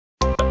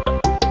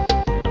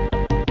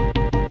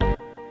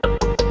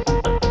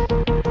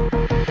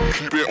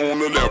on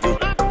the level.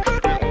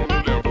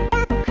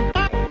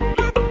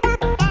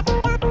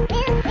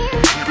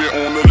 Keep it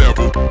on the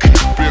level.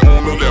 Keep it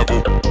on the level.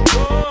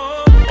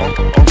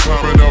 I'm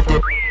climbing up the.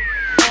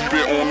 Keep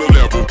it on the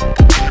level.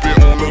 Keep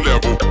it on the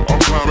level. I'm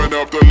climbing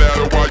up the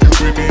ladder while you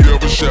in need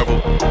of a shovel.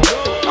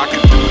 I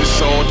can do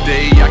this all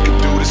day. I can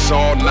do this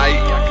all night.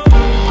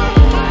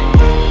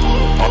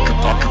 I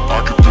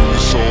can do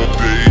this all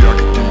day. I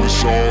can do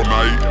this all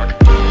night.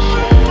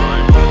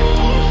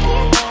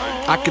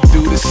 I could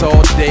do this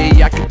all day,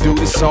 I could do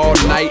this all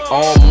night,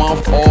 all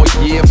month, all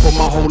year, for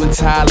my whole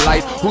entire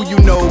life. Who you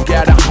know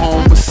got a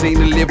home but seem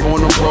to live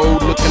on the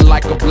road, looking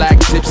like a black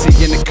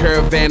gypsy in a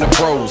caravan of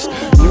bros.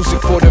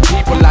 Music for the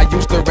people, I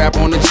used to rap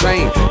on the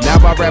train.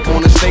 Now I rap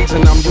on the stage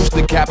and I'm used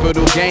to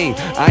capital gain.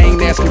 I ain't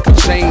asking for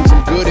change,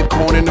 I'm good at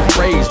coining the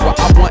phrase. What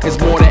I want is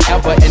more than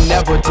ever and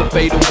never to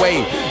fade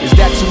away. Is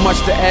that too much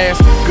to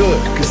ask?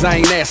 Good, cause I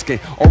ain't asking.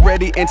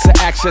 Already into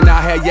action, I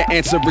had your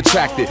answer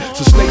retracted.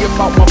 So stay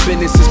about my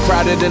business, it's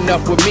crowded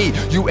enough with me.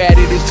 You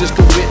added is just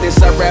a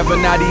witness I'd rather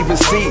not even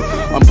see.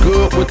 I'm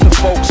good with the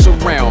folks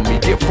around me,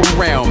 get from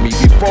round me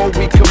before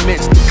we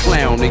commence the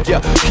clowning.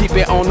 Yeah, keep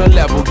it on the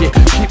level, yeah,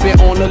 keep it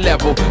on the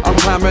level. I'm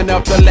climbing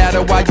up the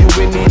ladder while you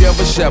in need of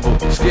a shovel.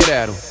 Let's get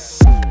at 'em.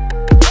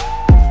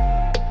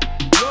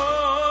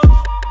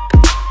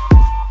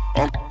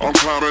 I'm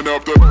climbing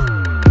up the.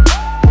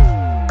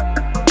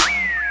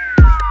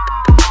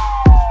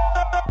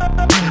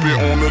 Keep it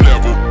on the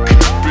level.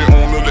 Keep it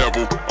on the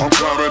level. I'm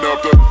climbing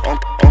up the.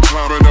 I'm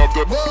climbing up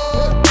the.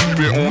 Keep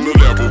it on the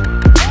level.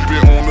 Keep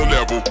it on the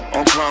level.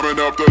 I'm climbing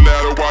up the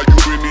ladder while you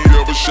in need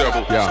of a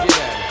shovel. Yeah.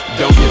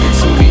 Don't give it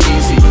to me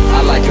easy.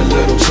 I like a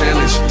little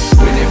challenge.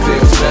 When it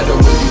feels better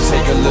when you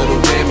take a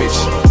little damage.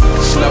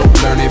 Slow,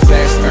 learning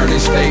fast,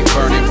 earning, stay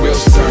burning,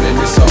 wheels turning.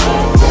 It's a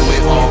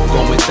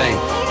ongoing thing.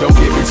 Don't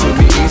give it to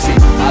me easy.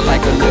 I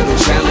like a little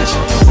challenge.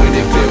 When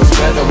it feels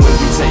better when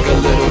you take a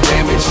little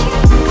damage.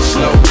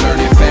 Slow,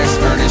 learning fast,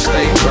 earning,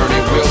 stay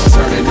burning, wheels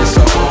turning. It's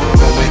a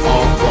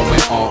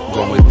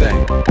ongoing thing.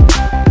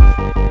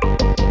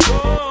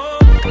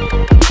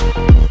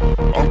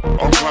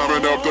 I'm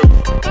climbing up the.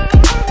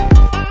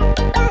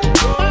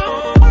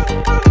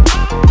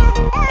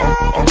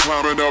 I'm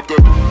climbing up the.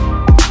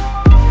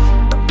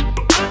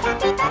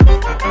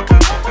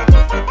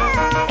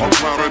 I'm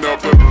climbing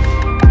up the.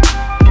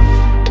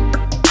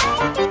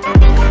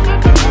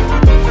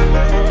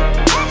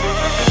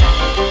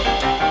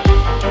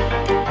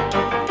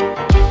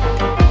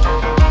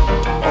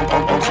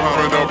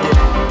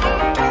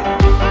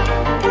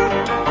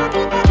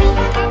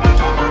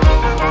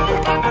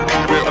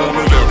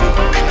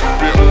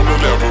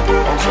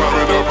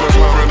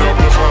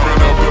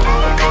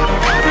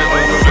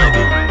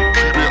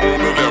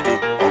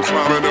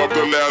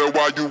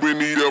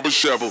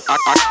 Shovel. I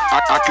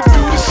could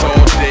do this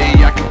all day,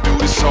 I could do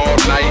this all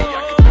night.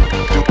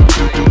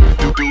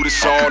 Do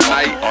this all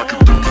night. I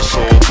could do this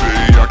all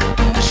day, I could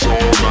do this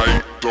all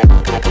night. All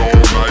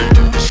night,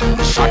 do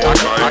this all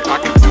night. I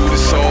could do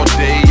this all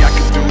day, I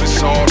could do this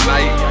all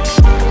night.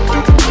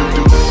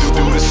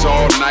 Do this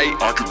all night.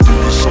 I could do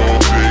this all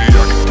day,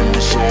 I could do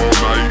this all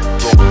night.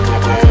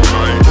 All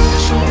night,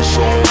 do this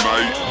all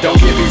night. Don't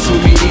give it to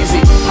me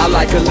easy. I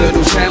like a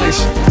little challenge.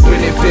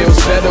 When it feels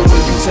better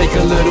when you take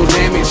a little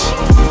damage.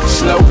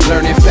 Slow,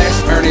 learning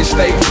fast, earning,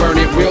 stay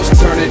burning, wheels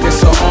turning.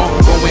 It's a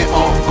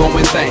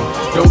ongoing thing.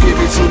 Don't give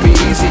it to me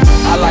easy.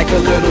 I like a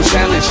little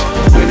challenge.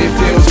 When it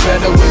feels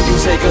better when you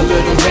take a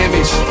little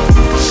damage.